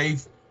he's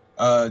safe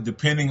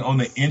depending on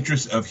the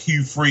interest of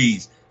Hugh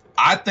Freeze.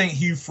 I think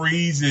Hugh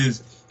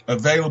Freeze's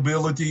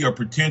availability or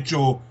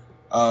potential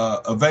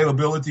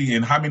availability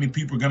and how many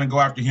people are going to go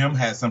after him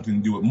has something to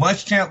do with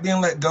Muschamp being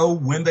let go,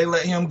 when they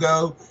let him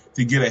go,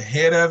 to get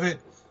ahead of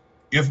it.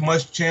 If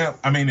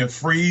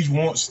Freeze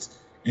wants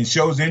and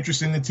shows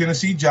interest in the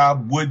Tennessee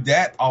job, would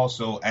that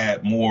also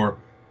add more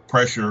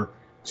pressure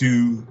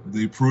to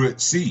the Pruitt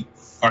seat,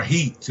 or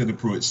heat to the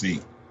Pruitt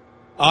seat?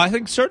 I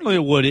think certainly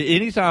it would.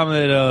 Anytime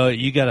that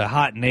you got a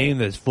hot name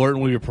that's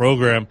flirting with your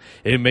program,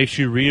 it makes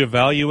you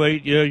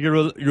reevaluate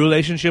your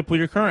relationship with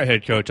your current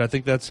head coach. I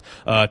think that's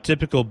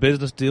typical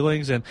business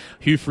dealings, and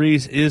Hugh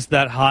Freeze is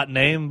that hot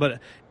name. But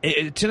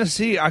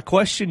Tennessee, I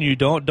question you.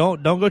 Don't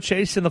go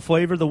chasing the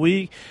flavor of the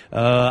week.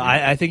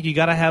 I think you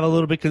got to have a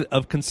little bit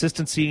of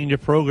consistency in your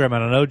program.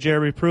 And I know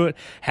Jeremy Pruitt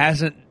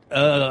hasn't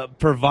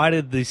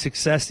provided the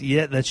success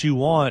yet that you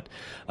want.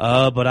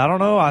 But I don't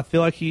know. I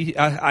feel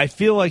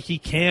like he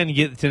can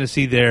get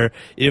Tennessee there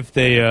if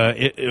they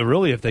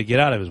if they get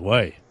out of his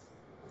way.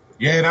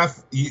 Yeah, and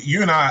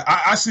you and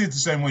I see it the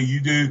same way you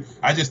do.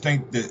 I just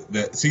think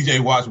that C.J.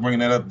 Watts bringing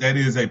that up, that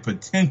is a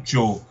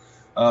potential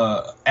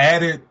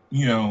added,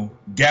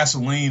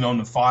 gasoline on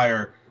the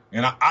fire.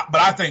 And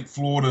but I think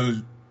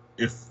Florida,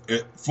 if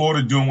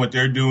Florida doing what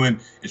they're doing,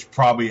 is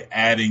probably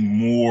adding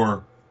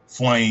more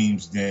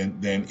flames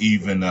than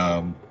even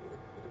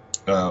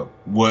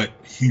what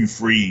Hugh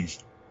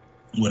Freeze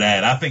would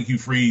add. I think Hugh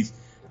Freeze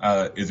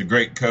is a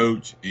great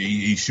coach.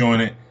 He's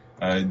showing it.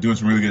 Doing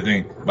some really good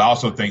things, but I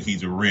also think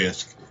he's a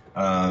risk.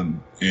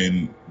 And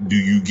do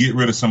you get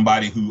rid of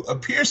somebody who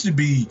appears to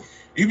be,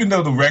 even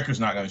though the record's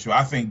not going to show,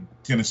 I think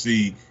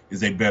Tennessee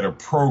is a better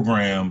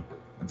program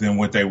than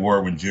what they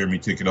were when Jeremy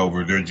took it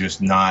over. They're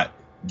just not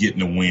getting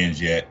the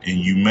wins yet. And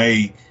you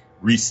may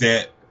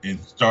reset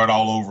and start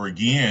all over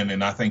again.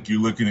 And I think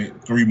you're looking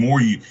at 3 more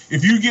years.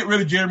 If you get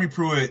rid of Jeremy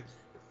Pruitt,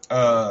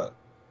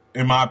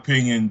 in my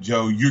opinion,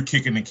 Joe, you're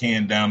kicking the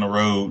can down the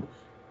road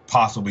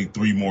possibly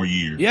 3 more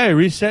years. Yeah, you're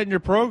resetting your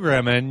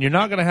program, and you're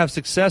not going to have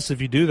success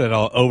if you do that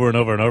all over and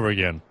over and over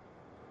again.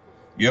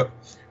 Yep.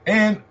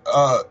 And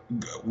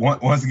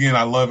once again,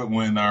 I love it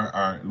when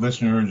our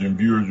listeners and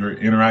viewers are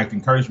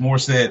interacting. Curtis Moore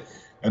said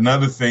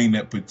another thing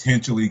that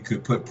potentially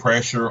could put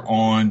pressure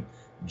on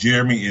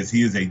Jeremy is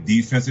he is a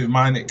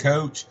defensive-minded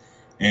coach,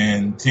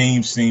 and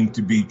teams seem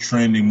to be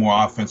trending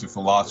more offensive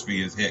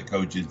philosophy as head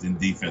coaches than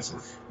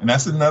defensive. And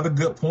that's another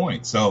good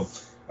point. So,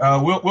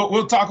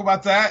 we'll talk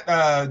about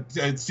that.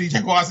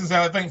 C.J. Watson said,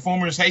 I think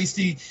Fulmer is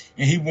hasty,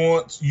 and he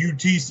wants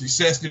UT's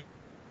success to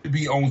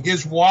be on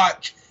his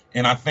watch,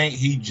 and I think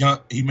he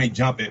may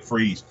jump at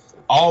Freeze.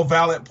 All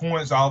valid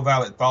points, all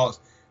valid thoughts.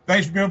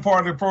 Thanks for being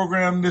part of the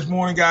program this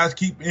morning, guys.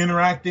 Keep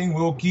interacting.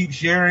 We'll keep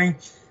sharing,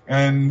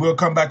 and we'll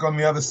come back on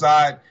the other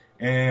side,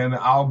 and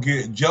I'll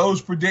get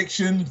Joe's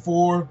prediction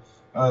for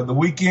the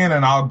weekend,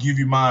 and I'll give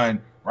you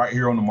mine right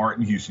here on the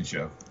Martin Houston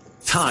Show.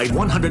 Tide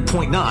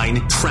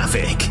 100.9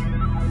 traffic.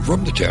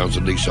 From the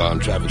Townsend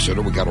Nissan Traffic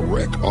Center, we got a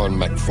wreck on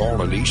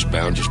McFarland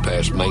eastbound just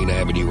past Main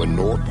Avenue in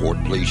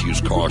Northport. Please use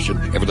caution.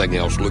 Everything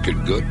else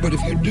looking good, but if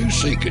you do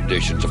see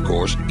conditions, of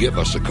course, give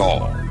us a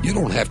call. You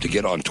don't have to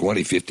get on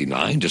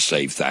 2059 to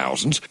save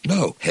thousands.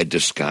 No, head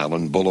to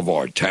Skyland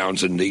Boulevard,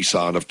 Townsend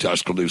Nissan of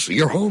Tuscaloosa,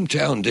 your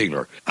hometown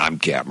dealer. I'm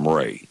Captain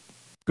Ray.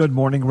 Good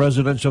morning.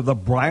 Residents of the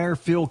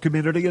Briarfield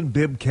community in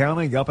Bibb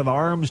County up in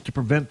arms to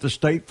prevent the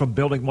state from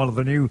building one of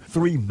the new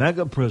 3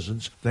 mega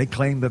prisons. They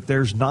claim that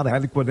there's not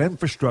adequate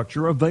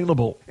infrastructure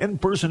available.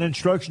 In-person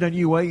instruction at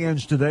UA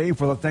ends today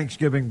for the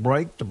Thanksgiving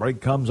break. The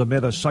break comes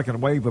amid a second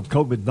wave of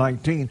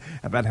COVID-19,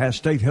 and that has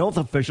state health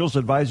officials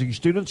advising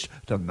students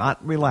to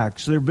not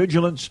relax their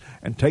vigilance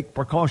and take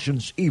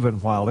precautions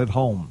even while at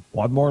home.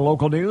 Want more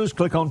local news?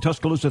 Click on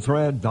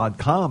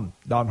TuscaloosaThread.com.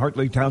 Don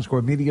Hartley, Town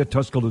Square Media,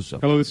 Tuscaloosa.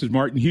 Hello, this is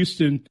Martin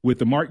Houston with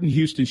the Martin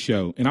Houston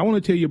Show, and I want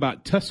to tell you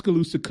about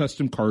Tuscaloosa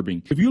Custom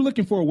Curbing. If you're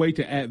looking for a way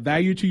to add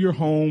value to your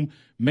home,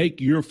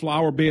 make your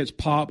flower beds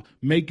pop,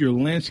 make your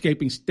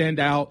landscaping stand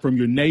out from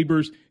your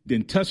neighbors,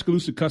 then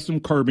Tuscaloosa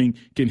Custom Curbing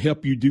can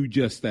help you do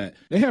just that.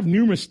 They have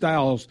numerous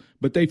styles,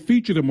 but they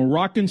feature the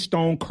Moroccan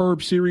Stone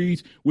Curb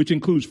series, which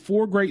includes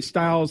 4 great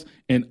styles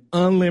and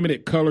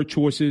unlimited color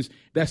choices.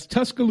 That's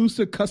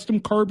Tuscaloosa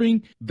Custom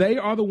Curbing. They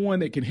are the one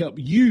that can help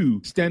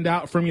you stand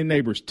out from your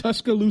neighbors.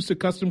 Tuscaloosa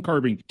Custom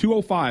Curbing,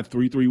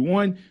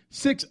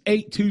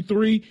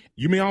 205-331-6823.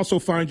 You may also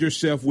find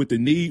yourself with the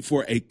need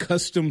for a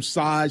custom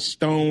size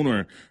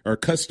stone or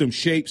custom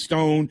shaped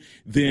stone.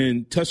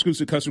 Then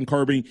Tuscaloosa Custom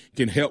Curbing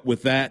can help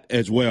with that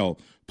as well.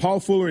 Paul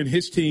Fuller and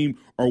his team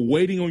are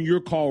waiting on your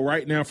call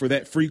right now for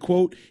that free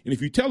quote. And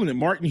if you tell them that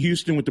Martin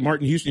Houston with the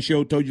Martin Houston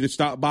Show told you to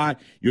stop by,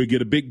 you'll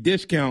get a big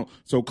discount.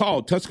 So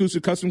call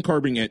Tuscaloosa Custom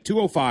Curbing at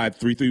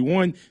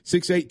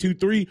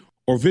 205-331-6823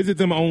 or visit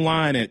them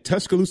online at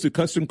Tuscaloosa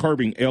Custom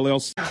Curbing,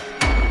 LLC.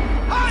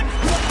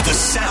 The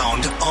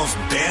sound of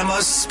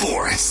Bama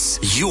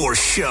sports. Your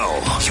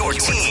show, your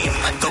team.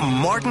 The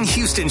Martin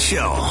Houston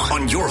Show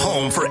on your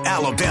home for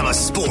Alabama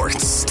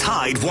sports.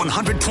 Tide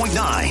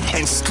 100.9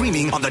 and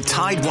streaming on the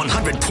Tide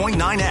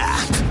 100.9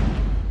 app.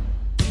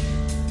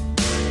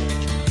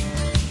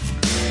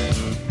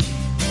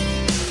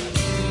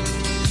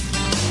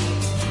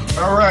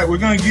 All right, we're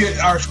going to get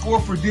our score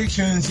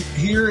predictions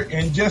here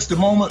in just a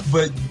moment.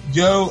 But,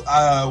 Joe,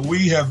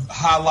 we have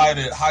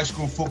highlighted high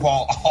school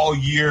football all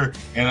year.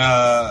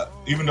 And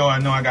even though I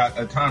know I got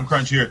a time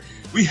crunch here,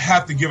 we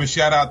have to give a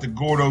shout-out to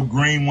Gordo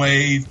Green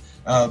Wave.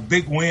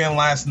 Big win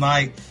last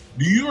night.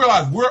 Do you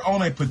realize we're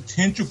on a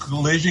potential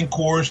collision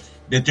course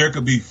that there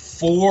could be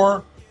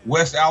 4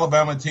 West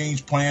Alabama teams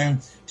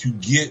playing to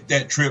get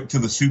that trip to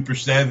the Super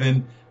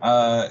 7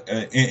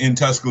 in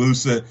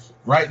Tuscaloosa?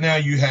 Right now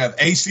you have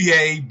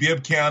ACA,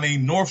 Bibb County,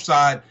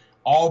 Northside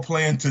all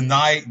playing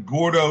tonight.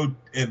 Gordo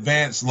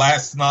advanced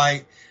last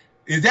night.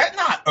 Is that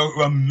not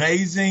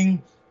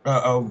amazing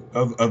of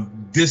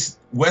this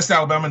West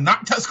Alabama?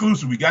 Not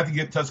Tuscaloosa. We got to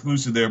get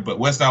Tuscaloosa there, but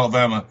West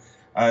Alabama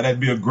that'd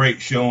be a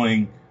great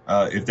showing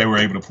if they were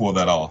able to pull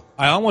that off.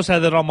 I almost had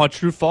that on my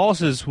true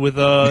falses with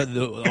our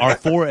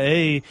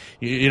 4A.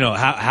 You know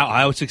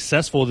how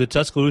successful the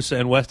Tuscaloosa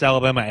and West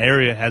Alabama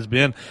area has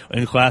been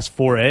in Class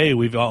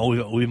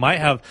 4A. We might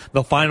have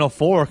the Final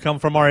Four come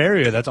from our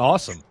area. That's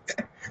awesome.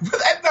 But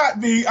that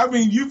not be. I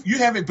mean, you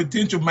have a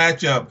potential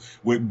matchup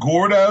with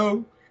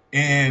Gordo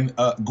and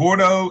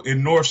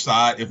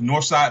Northside if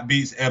Northside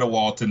beats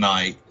Etowah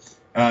tonight,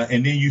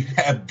 and then you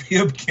have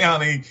Bibb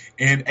County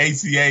and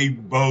ACA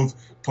both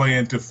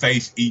playing to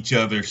face each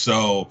other.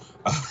 So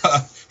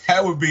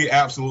that would be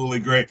absolutely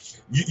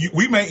great.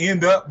 We may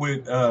end up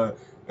with,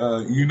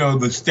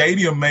 the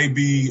stadium may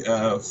be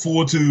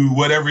full to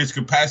whatever its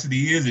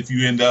capacity is if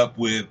you end up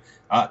with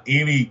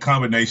any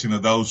combination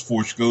of those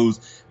four schools.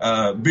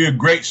 Be a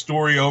great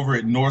story over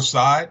at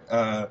Northside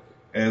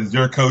as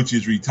their coach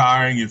is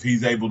retiring, if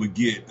he's able to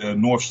get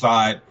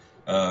Northside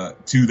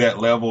to that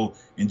level.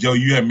 And, Joe,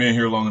 you haven't been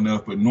here long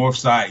enough, but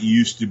Northside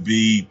used to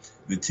be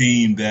the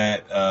team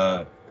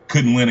that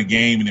couldn't win a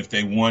game, and if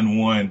they won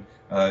one,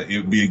 it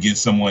would be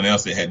against someone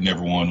else that had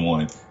never won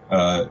one.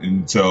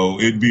 And so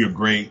it'd be a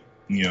great,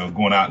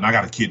 going out. And I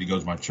got a kid that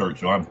goes to my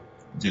church, so I'm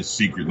just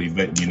secretly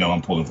letting you know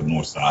I'm pulling for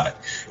Northside.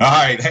 All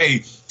right,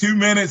 hey, 2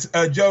 minutes.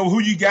 Joe, who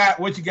you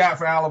got? What you got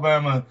for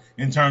Alabama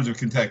in terms of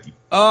Kentucky?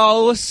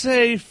 Let's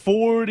say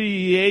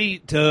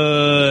 48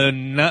 to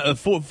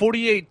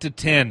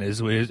 10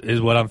 is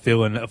what I'm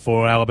feeling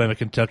for Alabama,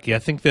 Kentucky. I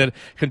think that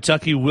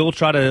Kentucky will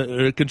try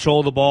to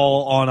control the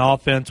ball on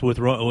offense with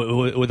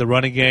the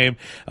running game,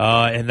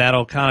 and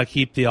that'll kind of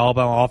keep the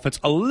Alabama offense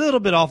a little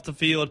bit off the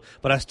field.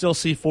 But I still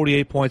see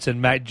 48 points in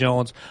Mac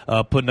Jones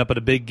putting up at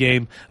a big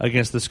game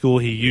against the school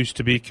he used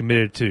to be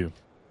committed to.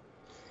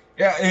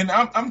 Yeah, and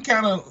I'm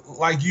kind of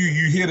like you.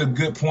 You hit a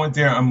good point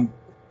there.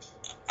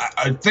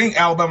 I think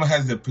Alabama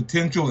has the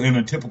potential in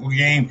a typical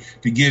game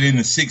to get in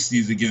the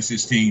 60s against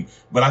this team,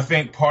 but I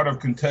think part of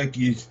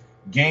Kentucky's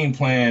game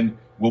plan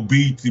will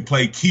be to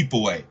play keep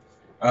away.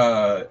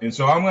 And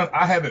so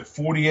I have it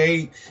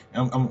 48.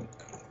 I'm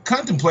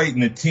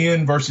contemplating a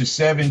 10 versus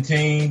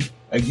 17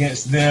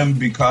 against them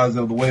because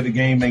of the way the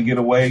game may get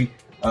away.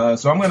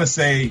 So I'm going to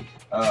say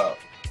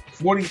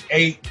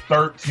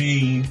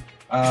 48-13.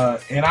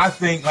 And I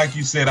think, like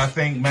you said, I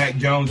think Mac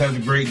Jones has a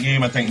great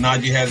game. I think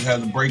Najee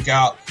has a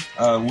breakout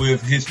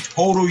with his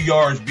total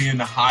yards being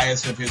the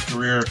highest of his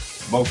career,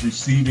 both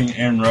receiving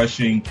and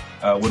rushing,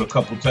 with a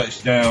couple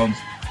touchdowns.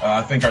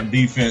 I think our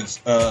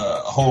defense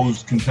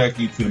holds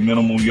Kentucky to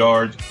minimal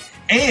yards.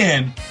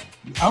 And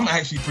I'm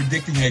actually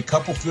predicting a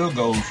couple field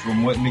goals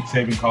from what Nick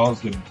Saban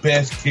calls the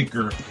best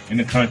kicker in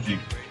the country.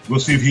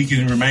 We'll see if he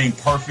can remain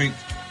perfect.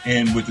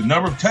 And with the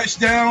number of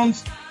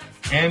touchdowns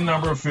and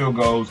number of field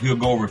goals, he'll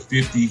go over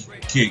 50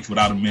 kicks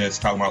without a miss,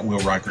 talking about Will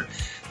Reichert.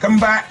 Coming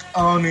back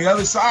on the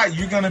other side,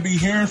 you're going to be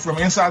hearing from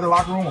Inside the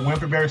Locker Room with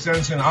Winfrey Barry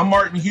Sanderson. I'm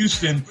Martin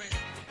Houston,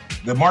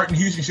 the Martin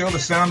Houston Show, the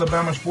sound of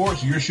Bama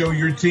Sports, your show,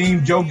 your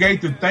team. Joe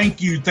Gaither,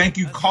 thank you. Thank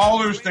you,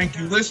 callers. Thank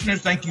you,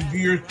 listeners. Thank you,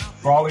 viewers,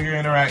 for all of your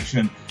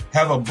interaction.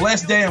 Have a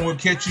blessed day, and we'll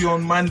catch you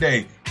on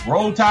Monday.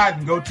 Roll Tide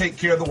and go take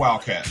care of the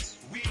Wildcats.